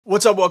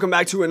What's up? Welcome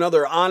back to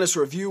another honest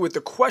review with the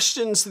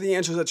questions to the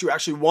answers that you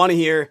actually want to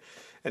hear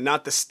and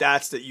not the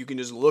stats that you can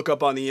just look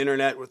up on the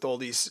internet with all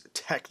these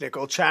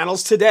technical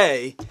channels.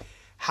 Today,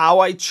 how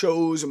I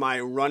chose my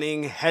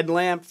running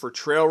headlamp for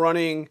trail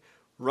running,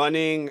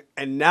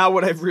 and now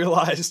what I've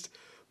realized,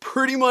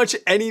 pretty much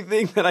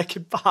anything that I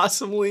could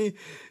possibly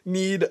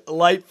need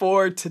light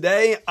for.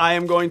 Today, I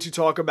am going to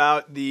talk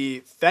about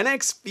the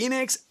Fenix,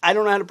 I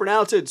don't know how to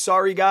pronounce it,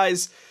 sorry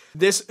guys.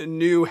 This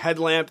new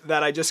headlamp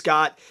that I just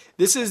got.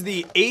 This is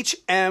the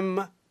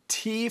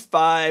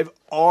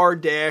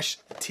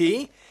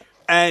HM65R-T.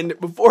 And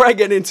before I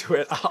get into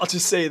it, I'll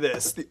just say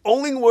this. The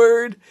only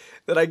word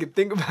that I could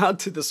think about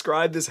to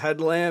describe this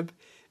headlamp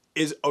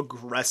is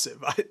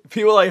aggressive.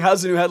 People are like,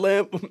 how's the new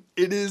headlamp?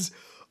 It is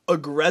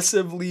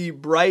aggressively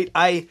bright.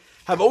 I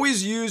have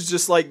always used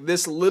just like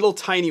this little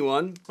tiny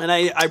one. And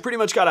I pretty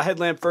much got a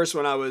headlamp first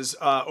when I was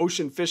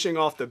ocean fishing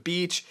off the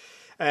beach.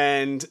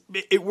 And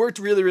it worked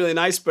really, really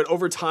nice, but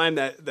over time,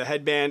 the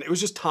headband, it was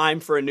just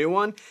time for a new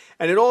one.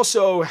 And it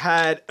also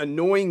had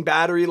annoying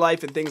battery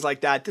life and things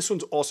like that. This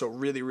one's also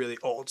really, really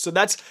old. So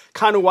that's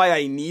kind of why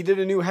I needed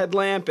a new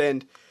headlamp.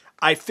 And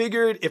I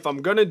figured if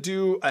I'm going to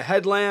do a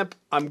headlamp,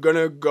 I'm going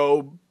to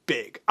go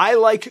big. I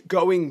like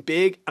going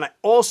big. And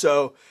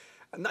I'm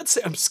not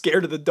saying I'm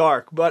scared of the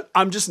dark, but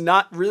I'm just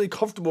not really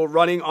comfortable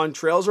running on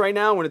trails right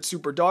now when it's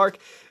super dark.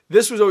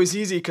 This was always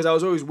easy because I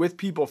was always with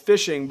people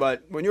fishing,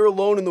 but when you're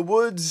alone in the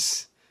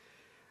woods,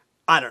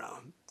 I don't know.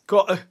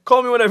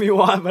 Call me whatever you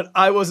want, but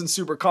I wasn't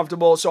super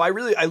comfortable. So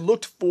I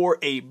looked for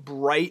a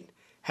bright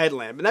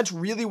headlamp, and that's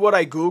really what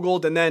I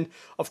Googled. And then,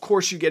 of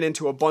course, you get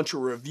into a bunch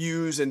of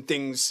reviews and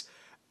things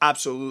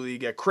absolutely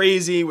get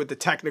crazy with the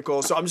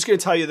technical. So I'm just going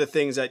to tell you the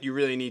things that you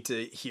really need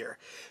to hear.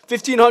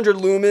 1500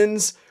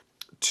 lumens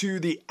to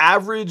the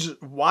average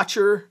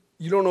watcher.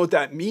 You don't know what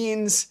that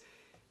means.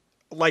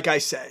 Like I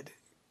said,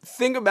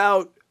 think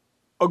about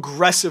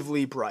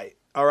aggressively bright,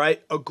 all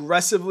right?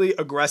 Aggressively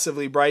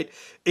bright.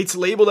 It's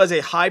labeled as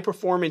a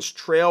high-performance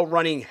trail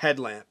running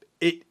headlamp.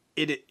 It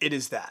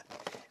is that.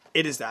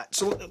 It is that.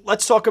 So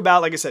let's talk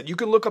about, like I said, you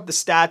can look up the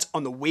stats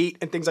on the weight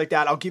and things like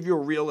that. I'll give you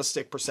a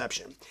realistic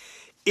perception.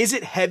 Is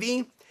it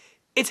heavy?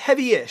 It's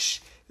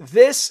heavy-ish.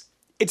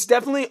 It's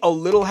definitely a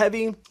little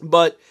heavy,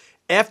 but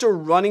after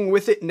running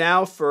with it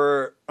now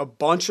for a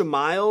bunch of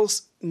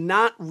miles,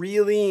 not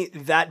really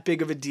that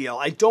big of a deal.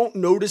 I don't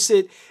notice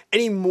it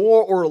any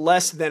more or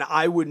less than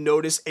I would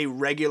notice a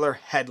regular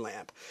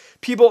headlamp.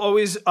 People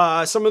always,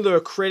 some of the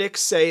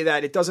critics say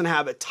that it doesn't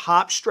have a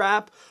top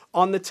strap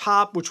on the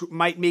top, which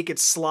might make it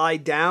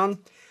slide down.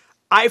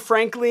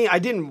 Frankly, I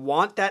didn't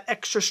want that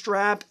extra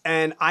strap,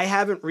 and I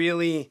haven't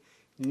really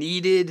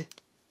needed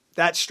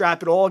that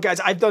strap at all.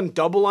 Guys, I've done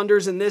double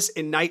unders in this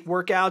in night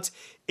workouts.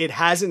 It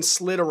hasn't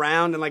slid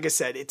around, and like I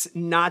said, it's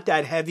not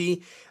that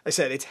heavy. I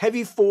said it's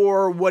heavy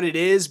for what it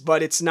is,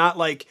 but it's not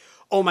like,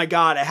 oh my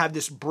God, I have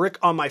this brick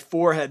on my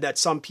forehead that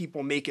some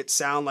people make it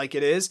sound like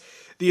it is.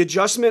 The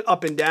adjustment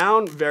up and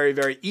down, very,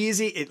 very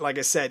easy. Like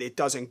I said, it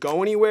doesn't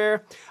go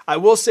anywhere. I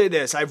will say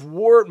this, I've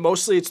wore it,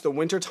 mostly it's the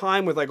winter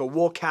time with like a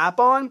wool cap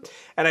on,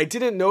 and I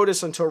didn't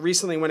notice until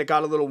recently when it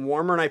got a little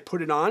warmer and I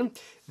put it on.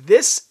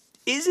 This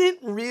isn't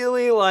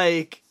really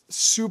like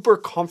super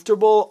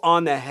comfortable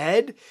on the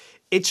head.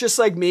 It's just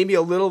like maybe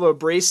a little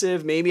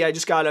abrasive. Maybe I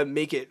just got to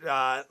make it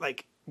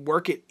like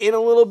work it in a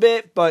little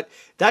bit. But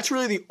that's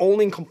really the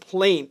only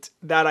complaint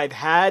that I've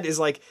had is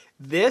like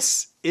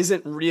this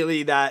isn't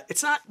really that.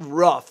 It's not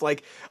rough.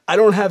 Like I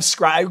don't have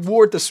I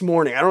wore it this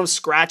morning. I don't have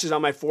scratches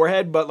on my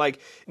forehead. But like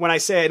when I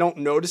say I don't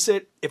notice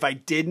it, if I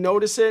did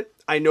notice it,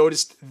 I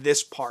noticed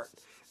this part.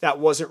 That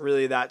wasn't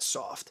really that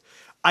soft.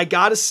 I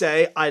gotta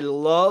say, I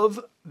love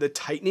the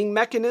tightening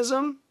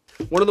mechanism.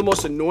 One of the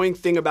most annoying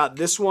thing about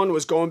this one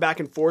was going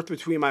back and forth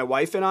between my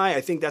wife and I.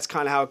 I think that's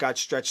kind of how it got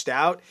stretched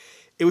out.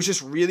 It was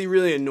just really,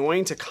 really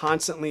annoying to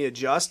constantly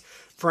adjust.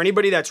 For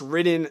anybody that's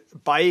ridden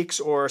bikes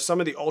or some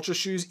of the ultra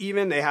shoes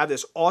even, they have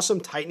this awesome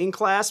tightening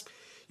clasp.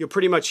 You'll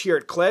pretty much hear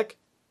it click.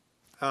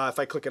 If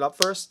I click it up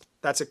first,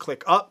 that's a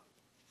click up.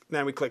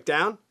 Then we click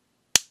down.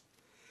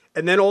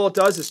 And then all it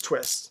does is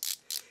twist.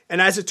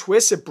 And as it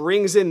twists, it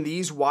brings in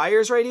these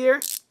wires right here,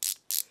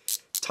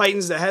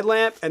 tightens the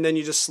headlamp, and then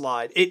you just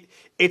slide.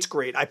 It's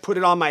great. I put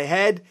it on my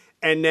head,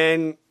 and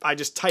then I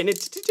just tighten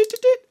it,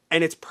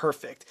 and it's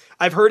perfect.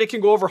 I've heard it can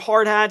go over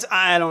hard hats.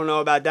 I don't know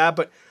about that,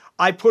 but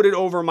I put it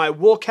over my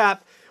wool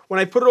cap. When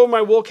I put it over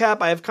my wool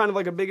cap, I have kind of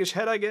like a biggish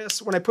head, I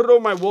guess. When I put it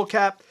over my wool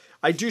cap,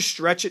 I do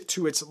stretch it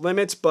to its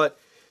limits, but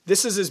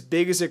this is as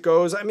big as it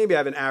goes. Maybe I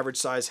have an average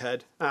size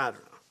head. I don't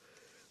know.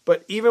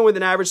 But even with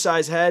an average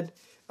size head,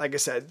 like I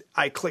said,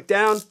 I click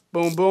down,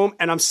 boom, boom,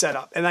 and I'm set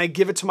up. And I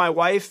give it to my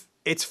wife,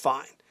 it's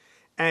fine.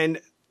 And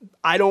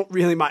I don't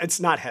really mind. It's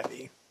not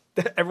heavy.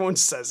 Everyone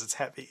says it's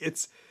heavy.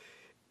 If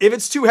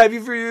it's too heavy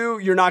for you,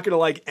 you're not going to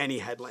like any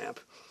headlamp.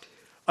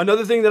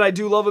 Another thing that I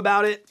do love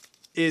about it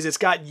is it's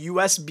got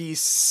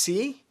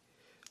USB-C,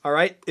 all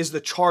right, is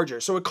the charger.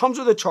 So it comes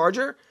with a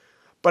charger,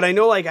 but I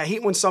know like I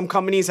hate when some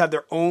companies have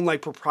their own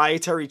like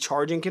proprietary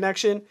charging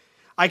connection.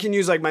 I can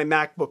use like my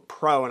MacBook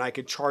Pro and I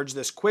could charge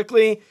this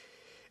quickly.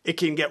 It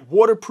can get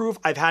waterproof.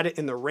 I've had it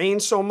in the rain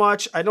so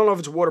much. I don't know if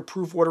it's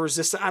waterproof, water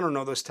resistant. I don't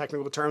know those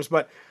technical terms,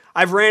 but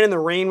I've ran in the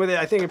rain with it.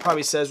 I think it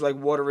probably says like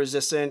water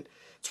resistant.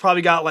 It's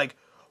probably got like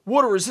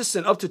water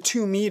resistant up to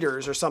 2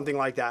 meters or something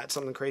like that.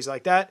 Something crazy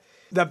like that.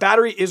 The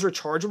battery is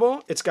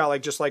rechargeable. It's got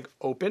like just like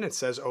open. It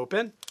says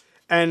open.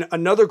 And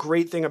another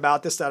great thing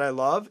about this that I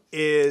love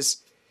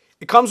is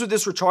it comes with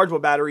this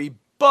rechargeable battery,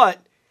 but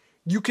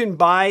you can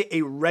buy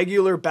a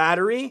regular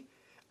battery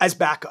as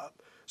backup.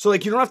 So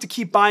like you don't have to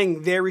keep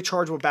buying their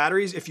rechargeable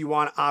batteries if you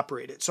want to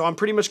operate it. So I'm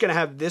pretty much going to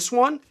have this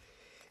one.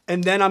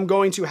 And then I'm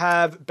going to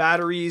have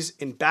batteries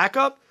in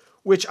backup,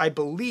 which I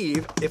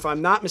believe, if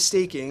I'm not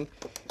mistaken,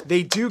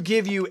 they do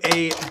give you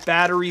a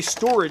battery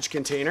storage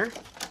container.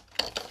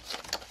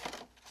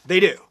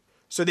 They do.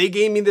 So they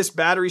gave me this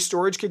battery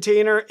storage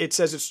container. It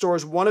says it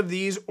stores one of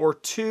these or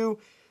two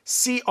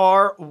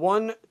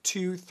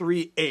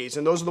CR123As.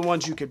 And those are the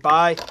ones you could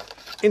buy.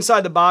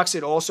 Inside the box,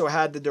 it also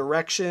had the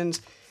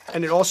directions.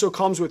 And it also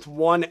comes with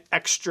one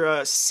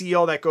extra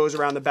seal that goes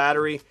around the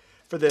battery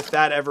for if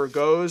that ever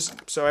goes.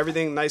 So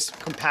everything nice,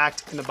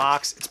 compact in the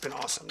box. It's been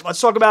awesome.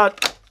 Let's talk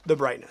about the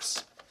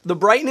brightness. The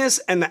brightness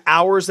and the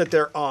hours that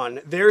they're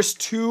on. There's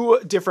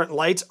 2 different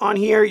lights on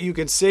here. You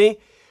can see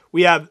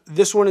we have,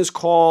 this one is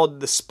called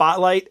the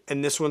spotlight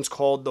and this one's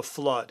called the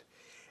flood.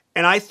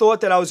 And I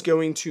thought that I was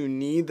going to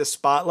need the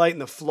spotlight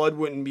and the flood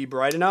wouldn't be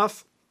bright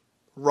enough.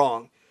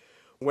 Wrong.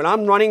 When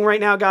I'm running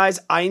right now, guys,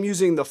 I am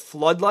using the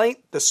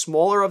floodlight, the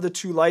smaller of the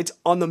 2 lights,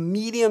 on the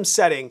medium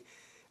setting,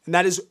 and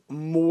that is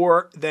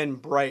more than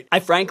bright.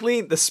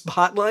 Frankly, the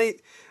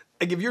spotlight,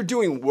 like if you're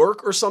doing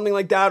work or something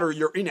like that, or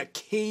you're in a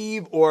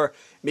cave, or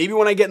maybe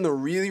when I get in the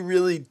really,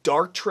 really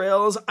dark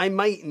trails, I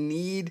might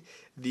need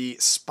the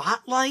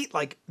spotlight,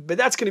 but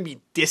that's gonna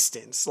be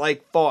distance,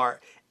 like far.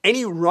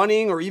 Any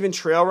running or even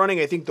trail running,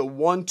 I think the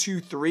 1,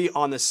 2, 3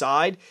 on the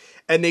side.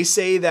 And they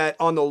say that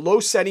on the low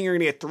setting, you're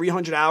going to get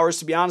 300 hours.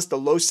 To be honest, the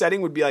low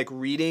setting would be like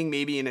reading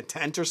maybe in a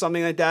tent or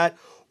something like that.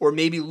 Or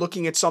maybe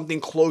looking at something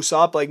close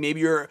up, like maybe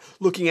you're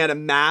looking at a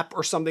map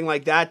or something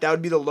like that. That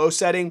would be the low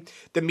setting.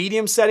 The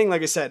medium setting,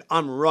 like I said,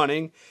 I'm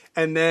running.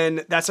 And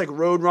then that's like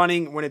road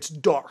running when it's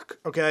dark,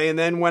 okay? And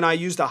then when I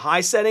use the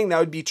high setting, that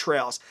would be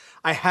trails.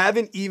 I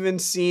haven't even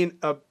seen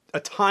a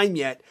time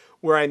yet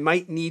where I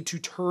might need to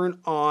turn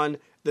on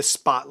the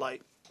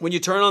spotlight. When you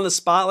turn on the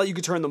spotlight, you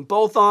can turn them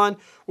both on,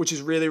 which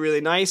is really,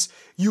 really nice.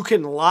 You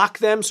can lock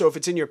them, so if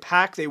it's in your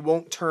pack, they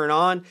won't turn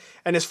on.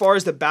 And as far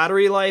as the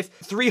battery life,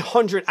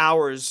 300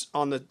 hours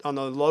on the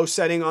low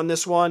setting on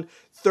this one,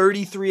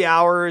 33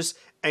 hours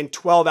and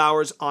 12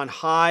 hours on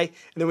high. And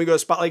then we go to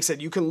spotlight. Like I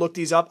said, you can look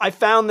these up. I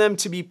found them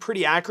to be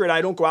pretty accurate.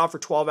 I don't go out for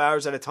 12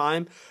 hours at a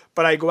time,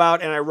 but I go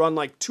out and I run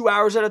like 2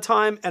 hours at a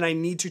time, and I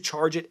need to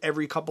charge it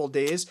every couple of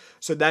days.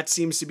 So that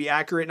seems to be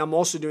accurate. And I'm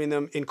also doing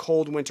them in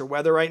cold winter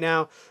weather right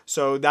now.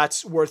 So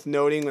that's worth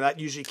noting. That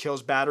usually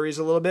kills batteries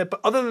a little bit.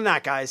 But other than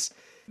that, guys,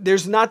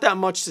 there's not that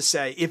much to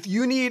say. If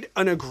you need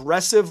an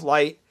aggressive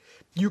light,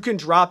 you can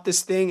drop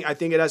this thing. I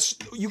think it has,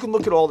 you can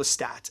look at all the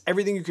stats,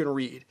 everything you can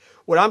read.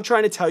 What I'm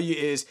trying to tell you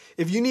is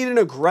if you need an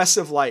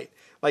aggressive light,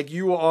 like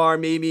you are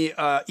maybe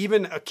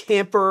even a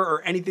camper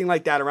or anything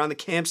like that around the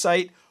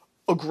campsite,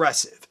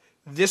 aggressive.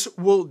 This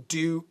will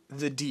do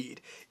the deed.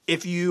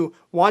 If you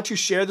want to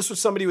share this with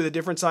somebody with a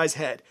different size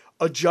head,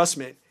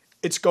 adjustment,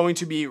 it's going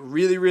to be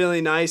really,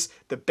 really nice.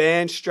 The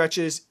band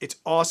stretches. It's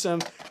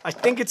awesome. I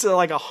think it's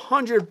like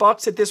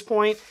 $100 at this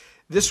point.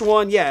 This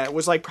one, yeah, it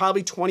was like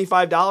probably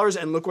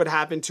 $25, and look what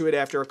happened to it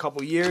after a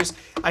couple years.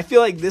 I feel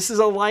like this is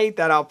a light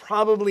that I'll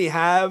probably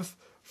have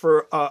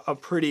for a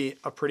pretty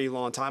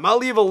long time. I'll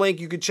leave a link.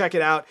 You can check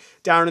it out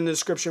down in the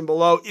description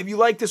below. If you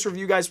like this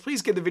review, guys,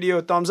 please give the video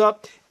a thumbs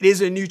up. It is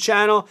a new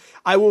channel.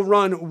 I will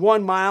run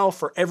 1 mile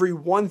for every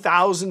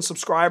 1,000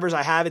 subscribers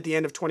I have at the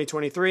end of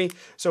 2023.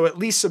 So at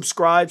least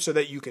subscribe so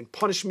that you can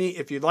punish me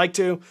if you'd like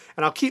to.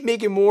 And I'll keep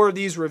making more of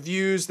these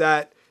reviews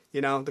that, you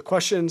know, the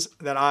questions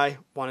that I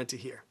wanted to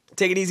hear.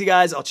 Take it easy,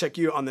 guys. I'll check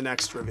you on the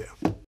next review.